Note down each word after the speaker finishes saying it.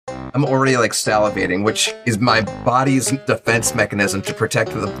I'm already like salivating, which is my body's defense mechanism to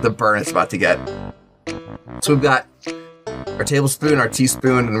protect the burn it's about to get. So we've got our tablespoon, our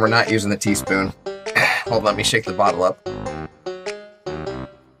teaspoon, and we're not using the teaspoon. Hold on, let me shake the bottle up.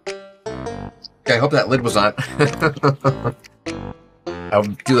 Okay, I hope that lid was on. I'll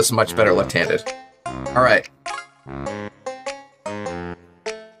do this much better left-handed. All right.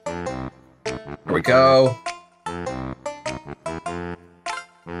 Here we go.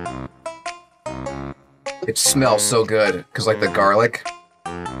 It smells so good, because like the garlic,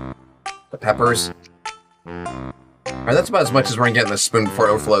 the peppers. Alright, that's about as much as we're gonna get in this spoon before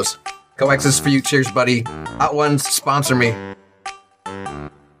it overflows. Coax, this is for you. Cheers, buddy. Hot Ones, sponsor me.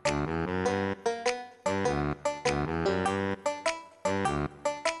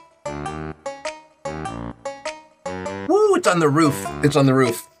 Woo, it's on the roof. It's on the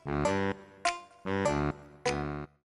roof.